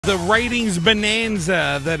The ratings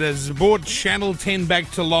bonanza that has brought Channel 10 back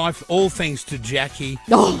to life, all thanks to Jackie.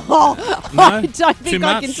 Oh, No? I don't think Too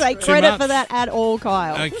I much? can take Too credit much? for that at all,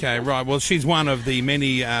 Kyle. Okay, right. Well, she's one of the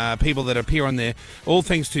many people that appear on there, all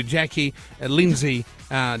thanks to Jackie, Lindsay,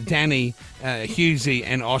 Danny, Husey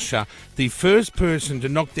and Osher. The first person to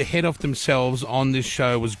knock the head off themselves on this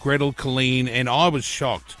show was Gretel Killeen, and I was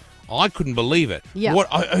shocked. I couldn't believe it. Yeah.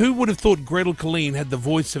 Who would have thought Gretel Killeen had the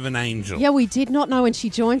voice of an angel? Yeah, we did not know, and she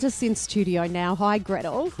joins us in studio now. Hi,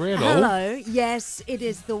 Gretel. Gretel? Hello. Yes, it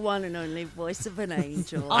is the one and only voice of an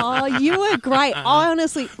angel. Oh, you were great. I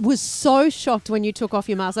honestly was so shocked when you took off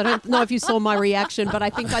your mask. I don't know if you saw my reaction, but I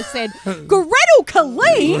think I said, Gretel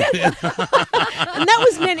Killeen! And that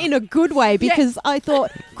was meant in a good way because I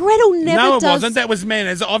thought, Gretel never No, it does... wasn't. That was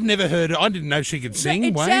manners. I've never heard it. I didn't know she could sing.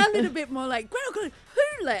 It Wayne. sounded a bit more like Gretel Killeen.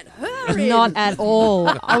 Who let her in? Not at all.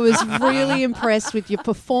 I was really impressed with your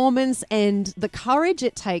performance and the courage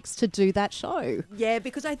it takes to do that show. Yeah,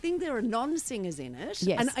 because I think there are non-singers in it.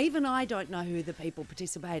 Yes. And even I don't know who the people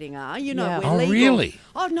participating are. You know, Yeah. we're Oh, legal. really?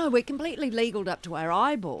 Oh, no, we're completely legaled up to our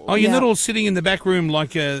eyeballs. Oh, you're Yeah. not all sitting in the back room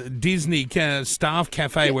like a Disney staff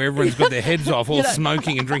cafe where everyone's got their heads off, all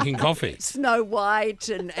smoking and drinking coffee. Snow White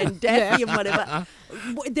and Daffy and whatever.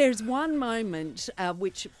 There's one moment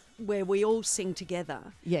where we all sing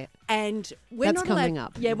together. Yeah. And we're That's not coming allowed,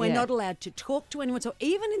 up. Yeah, we're Yeah. not allowed to talk to anyone. So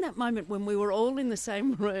even in that moment when we were all in the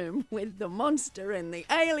same room with the monster and the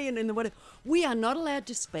alien and the whatever, we are not allowed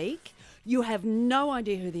to speak. You have no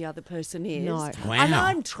idea who the other person is. No. Wow. And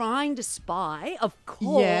I'm trying to spy, of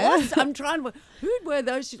course. Yeah. I'm trying to. Who were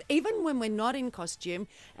those? Even when we're not in costume,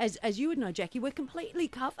 as you would know, Jackie, we're completely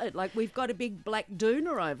covered. Like we've got a big black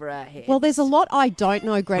doona over our heads. Well, there's a lot I don't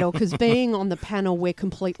know, Gretel, because being on the panel, we're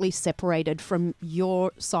completely separated from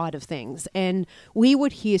your side of things. And we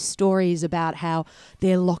would hear stories about how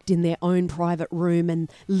they're locked in their own private room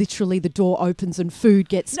and literally the door opens and food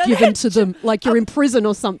gets given to them like you're in prison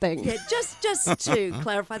or something. Yeah, just to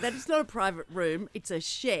clarify that, it's not a private room, it's a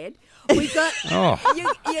shed. We got... Oh.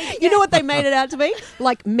 You know what they made it out to be?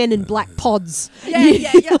 Like Men in Black pods. Yeah.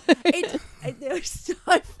 It was so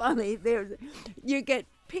funny. You get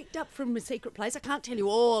picked up from a secret place. I can't tell you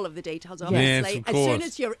all of the details, obviously. Yes, of as soon course.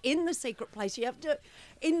 as you're in the secret place, you have to,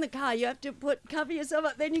 in the car, you have to cover yourself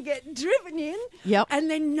up. Then you get driven in. Yep. And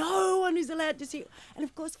then no one is allowed to see you. And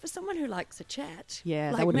of course, for someone who likes a chat,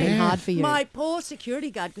 Yeah, that like would have me, been hard for you. My poor security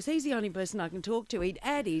guard, because he's the only person I can talk to, he'd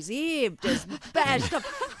had his ear just bashed up.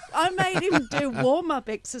 I made him do warm-up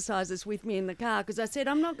exercises with me in the car because I said,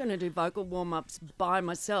 I'm not going to do vocal warm-ups by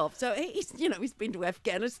myself. So he's been to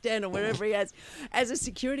Afghanistan or wherever he has as a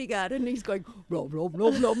security guard, and he's going, rom, rom,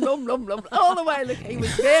 rom, rom, rom, rom, rom, all the way. Look, he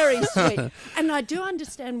was very sweet. And I do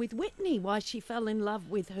understand with Whitney why she fell in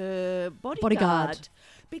love with her bodyguard.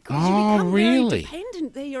 Because you become really? very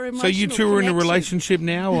dependent. They're your emotional So you two are in a connection. relationship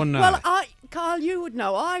now or no? Well, Carl, you would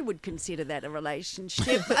know. I would consider that a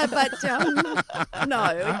relationship, but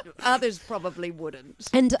no, others probably wouldn't.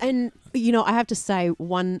 And I have to say,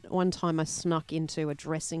 one time I snuck into a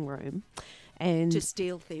dressing room and To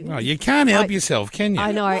steal things. Oh, you can't help yourself, can you?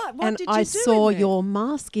 I know, What? What and did you I do saw in there? your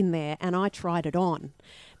mask in there and I tried it on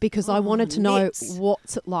because I wanted to know nits.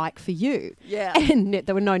 what's it like for you. Yeah. And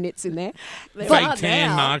there were no nits in there. There Fake are tan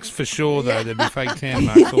now. marks for sure, though. There'd be fake tan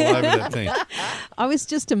marks all over that thing. I was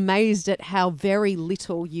just amazed at how very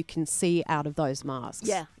little you can see out of those masks.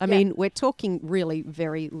 Yeah, I yeah. mean, we're talking really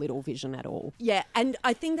very little vision at all. Yeah, and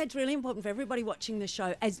I think that's really important for everybody watching the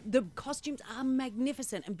show, as the costumes are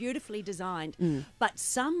magnificent and beautifully designed, but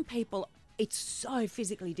some people, it's so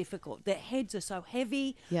physically difficult. Their heads are so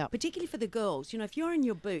heavy, Yep. particularly for the girls. You know, if you're in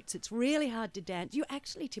your boots, it's really hard to dance. You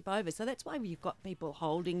actually tip over. So that's why you've got people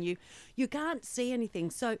holding you. You can't see anything.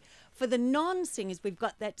 So for the non-singers, we've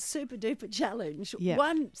got that super duper challenge. Yeah.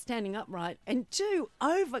 One, standing upright, and two,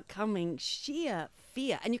 overcoming sheer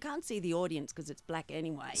fear. And you can't see the audience because it's black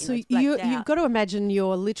anyway. So it's blacked you've out. got to imagine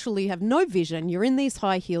you're literally have no vision. You're in these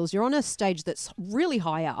high heels. You're on a stage that's really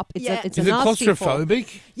high up. It's Yeah. it's Is a it nasty fall.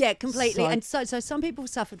 claustrophobic? Yeah, completely. So- And so some people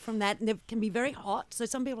suffered from that, and they can be very hot. So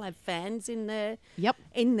some people have fans in their Yep.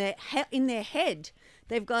 in their head.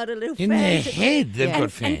 They've got a little In fan. their head, they've Yeah. got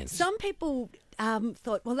And fans. some people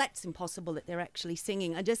thought, well, that's impossible that they're actually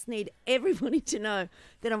singing. I just need everybody to know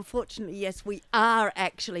that unfortunately, yes, we are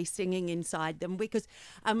actually singing inside them, because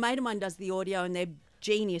a mate of mine does the audio and they're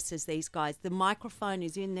geniuses, these guys. The microphone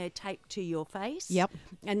is in there taped to your face. Yep.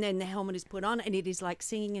 And then the helmet is put on, and it is like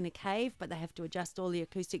singing in a cave, but they have to adjust all the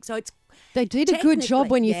acoustics. So it's They did a good job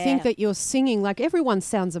when you think yeah. that you're singing. Like, everyone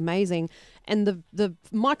sounds amazing. And the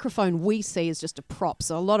microphone we see is just a prop.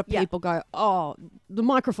 So a lot of Yeah. people go, oh, the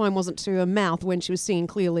microphone wasn't to her mouth when she was singing.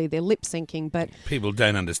 Clearly, they're lip syncing. But People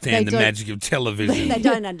don't understand the don't- magic of television. they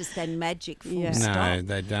don't understand magic. Full Yeah. stop. No,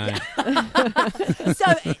 they don't. So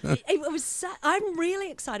it was. I'm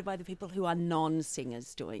really excited by the people who are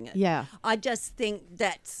non-singers doing it. Yeah. I just think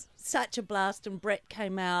that's such a blast. And Brett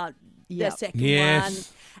came out Yep. the second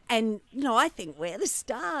Yes. one, and I think we're the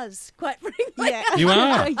stars. Quite frankly. Yeah. You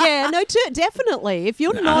are. Yeah, no, definitely. If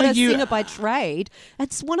you're not Are a you- singer by trade,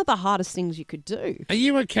 it's one of the hardest things you could do. Are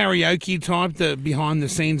you a karaoke type that behind the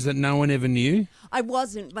scenes that no one ever knew? I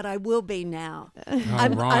wasn't, but I will be now. Oh,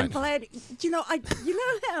 I'm right. glad. You know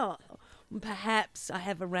how perhaps I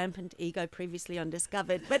have a rampant ego previously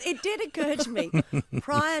undiscovered, but it did occur to me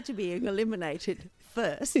prior to being eliminated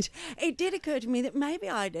first. It did occur to me that maybe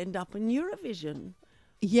I'd end up in Eurovision.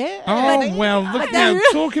 Yeah. Oh, well, look now.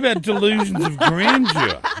 Talk about delusions of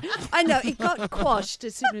grandeur. I know, it got quashed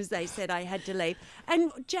as soon as they said I had to leave.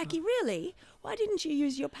 And Jackie, really, why didn't you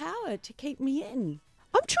use your power to keep me in?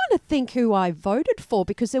 I'm trying to think who I voted for,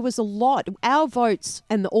 because there was a lot. Our votes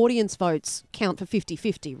and the audience votes count for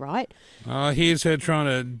 50-50, right? Oh, here's her trying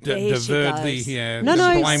to There she divert the goes. No,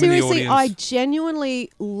 blaming seriously, the I audience.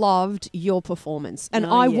 genuinely loved your performance. And Oh,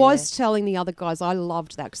 I yeah. was telling the other guys I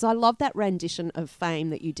loved that, because I loved that rendition of Fame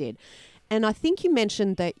that you did. And I think you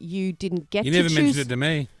mentioned that you didn't get You to never choose. mentioned it to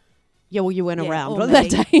me. Yeah, well, you went Yeah, around or on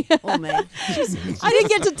that me. day. Or me. I didn't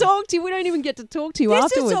get to talk to you. We don't even get to talk to you This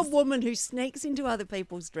afterwards. is a woman who sneaks into other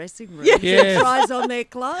people's dressing rooms Yes. and tries on their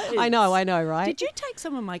clothes. I know, right? Did you take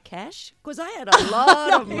some of my cash? Because I had a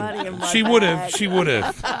lot of money in my She would have. bag. She would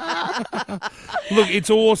have. Look, it's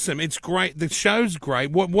awesome. It's great. The show's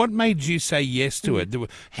great. What made you say yes to it?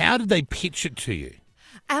 How did they pitch it to you?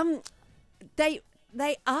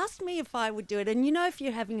 They asked me if I would do it, and if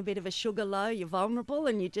you're having a bit of a sugar low, you're vulnerable,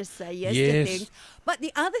 and you just say yes to Yes. things. But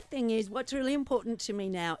the other thing is, what's really important to me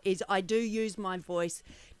now is I do use my voice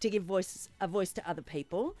to give a voice to other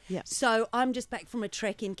people. Yep. So I'm just back from a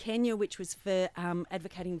trek in Kenya, which was for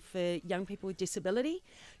advocating for young people with disability.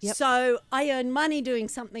 Yep. So I earn money doing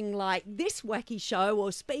something like this wacky show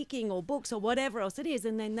or speaking or books or whatever else it is,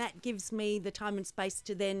 and then that gives me the time and space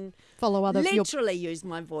to then Follow other your- literally use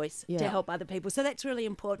my voice Yeah. to help other people. So that's really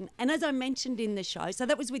important. And as I mentioned in the show, so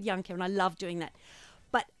that was with Young Karen, I love doing that.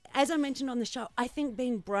 But as I mentioned on the show, I think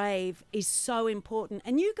being brave is so important.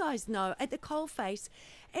 And you guys know, at the coalface,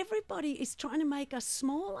 everybody is trying to make us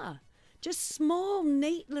smaller. Just small,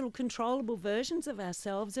 neat, little controllable versions of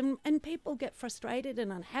ourselves. And people get frustrated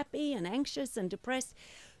and unhappy and anxious and depressed.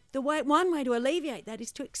 One way to alleviate that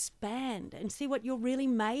is to expand and see what you're really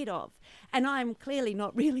made of. And I'm clearly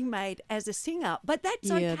not really made as a singer, but that's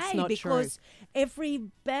Yeah, it's okay, not because every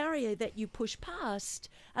barrier that you push past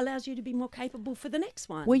allows you to be more capable for the next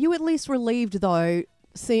one. Were you at least relieved, though?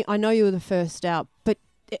 See, I know you were the first out, but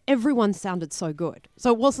everyone sounded so good.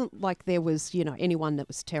 So it wasn't like there was, anyone that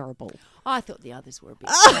was terrible. I thought the others were a bit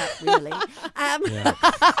crap, really.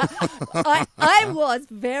 I was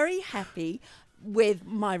very happy with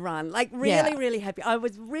my run, like really, Yeah. really happy. I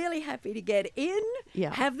was really happy to get in,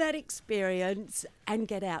 Yeah. have that experience and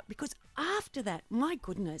get out, because after that, my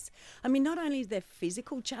goodness, I mean, not only is there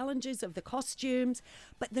physical challenges of the costumes,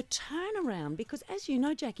 but the turnaround, because as you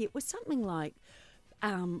know, Jackie, it was something like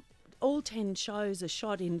all 10 shows are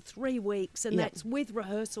shot in 3 weeks, and Yep. that's with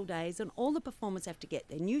rehearsal days, and all the performers have to get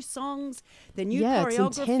their new songs, their new Yeah, it's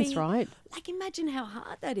choreography. intense, right? Like, imagine how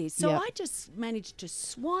hard that is. So Yep. I just managed to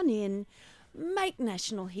swan in, make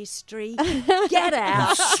national history, get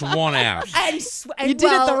out, Swan out. and You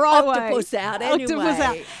did it the right way. octopus out anyway. Octopus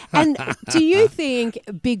out. And do you think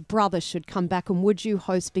Big Brother should come back, and would you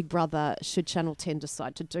host Big Brother should Channel 10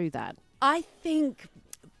 decide to do that? I think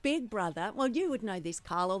Big Brother, well, you would know this,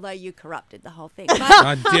 Carl, although you corrupted the whole thing. But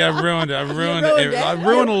I ruined it. I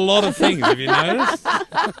ruined a lot of things. Have you noticed?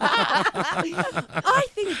 I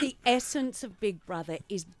think the essence of Big Brother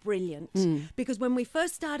is brilliant, because when we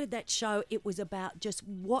first started that show, it was about just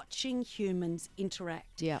watching humans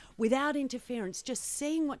interact Yeah. without interference, just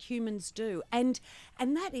seeing what humans do. And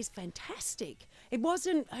that is fantastic. It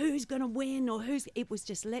wasn't who's going to win or it was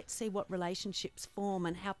just let's see what relationships form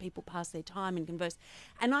and how people pass their time and converse.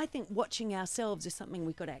 And I think watching ourselves is something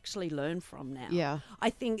we could actually learn from now. Yeah. I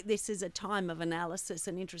think this is a time of analysis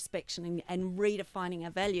and introspection and redefining our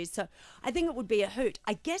values. So I think it would be a hoot.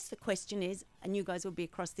 I guess the question is, and you guys will be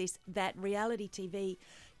across this, that reality TV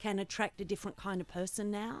can attract a different kind of person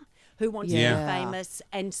now who wants Yeah. to be famous,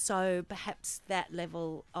 and so perhaps that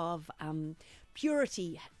level of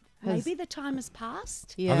purity. Maybe the time has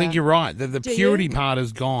passed. Yeah. I think you're right. The Do purity you? part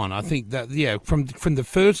is gone. I think that from the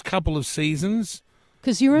first couple of seasons,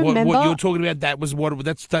 Because you remember. what you're talking about,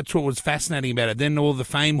 that's what was fascinating about it. Then all the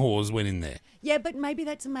fame whores went in there. Yeah, but maybe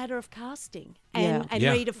that's a matter of casting and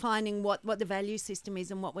redefining what the value system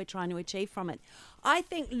is and what we're trying to achieve from it. I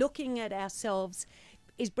think looking at ourselves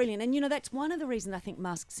is brilliant. And, that's one of the reasons I think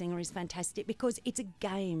Masked Singer is fantastic, because it's a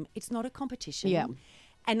game. It's not a competition. Yeah.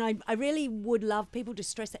 And I really would love people to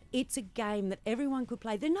stress that it's a game that everyone could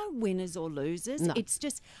play. There are no winners or losers. No. It's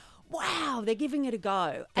just, wow, they're giving it a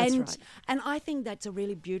go. That's and right. and I think that's a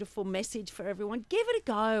really beautiful message for everyone. Give it a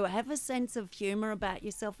go. Have a sense of humour about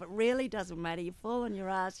yourself. It really doesn't matter. You fall on your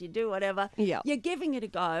ass, you do whatever. Yeah. You're giving it a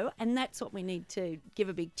go, and that's what we need to give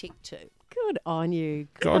a big tick to. Good on you.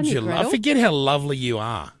 Good God, on you, I Gretel. forget how lovely you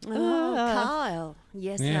are. Oh, Kyle.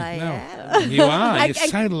 Yes, I am. You are. You're And-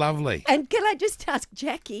 so lovely. And can I just ask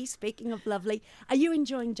Jackie, speaking of lovely, are you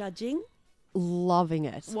enjoying judging? Loving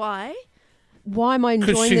it. Why? Why am I Because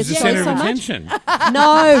enjoying she's this the show centre so of much? attention.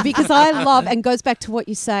 No, because I love, and goes back to what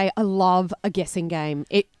you say, I love a guessing game.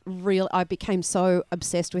 I became so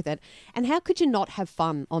obsessed with it. And how could you not have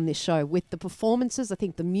fun on this show with the performances? I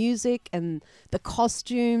think the music and the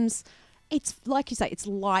costumes. It's like you say, it's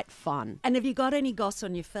light fun. And have you got any goss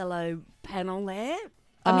on your fellow panel there?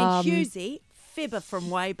 I mean, Husey, fibber from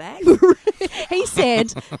way back. He said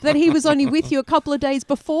that he was only with you a couple of days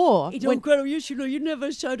before. He told Gretel, you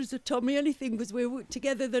never showed us a Tommy anything because we were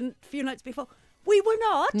together a few nights before. We were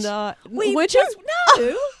not. No. We Weren't you? just,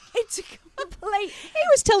 no. It's a complete... He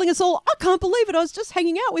was telling us all, I can't believe it, I was just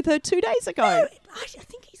hanging out with her 2 days ago. No, I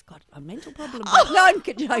think he's got a mental problem. But no, I'm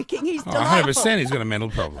joking. He's Oh, delightful. 100% he's got a mental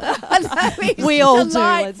problem. We all do, let's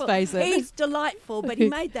delightful. face it. He's delightful, but he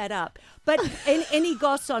made that up. But any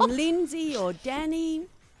goss on Lindsay or Danny?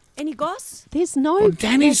 Any goss? There's no... Well,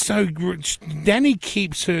 Danny's Danny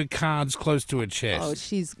keeps her cards close to her chest. Oh,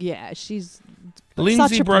 she's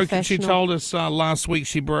Lindsay such a broke. She professional. told us last week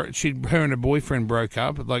her and her boyfriend broke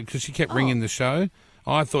up, because she kept ringing the show.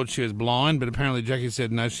 I thought she was blind, but apparently Jackie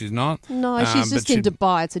said no, she's not. No, she's but just in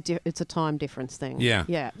Dubai. It's a time difference thing. Yeah.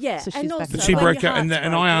 Yeah. Yeah, So and she's also- back But to she when broke your up, and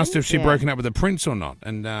heart's I asked her if she'd Yeah. broken up with a prince or not,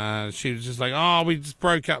 and she was just like, "Oh, we just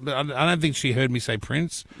broke up." But I don't think she heard me say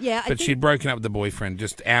prince. Yeah, I but think- she'd broken up with the boyfriend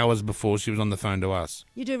just hours before she was on the phone to us.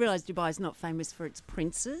 You do realise Dubai's not famous for its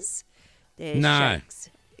princes. They're No. sheikhs.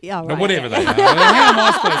 Yeah, But right. whatever they are, how am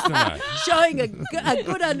I supposed to know? Showing a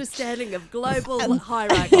good understanding of global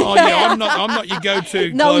hierarchy. Oh yeah, I'm not your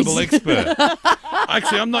go-to No, global he's- expert.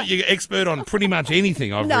 Actually, I'm not your expert on pretty much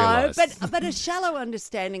anything. I've No, realised. but a shallow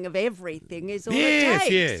understanding of everything is all it Yes,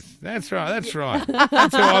 takes. yes, that's right.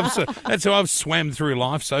 That's how I've swam through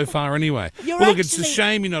life so far. Anyway, You're well, look, it's a actually-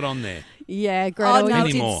 shame you're not on there. Yeah, Gretel, no. you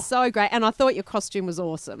Anymore. did so great. And I thought your costume was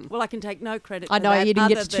awesome. Well, I can take no credit for I know, that you didn't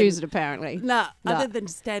get other to choose than- it, apparently. No, No. other than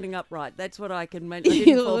standing upright. That's what I can mention. I You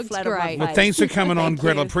didn't fall looked flat on great. my Well, face. thanks for coming on, Thank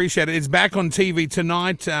Gretel. you. Appreciate it. It's back on TV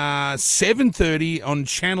tonight, 7:30 on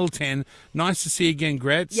Channel 10. Nice to see you again,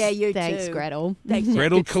 Gretz. Yeah, you Thanks, too. Gretel. Thanks,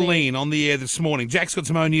 Gretel Good to see you. Killeen on the air this morning. Jack's got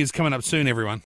some O News coming up soon, everyone.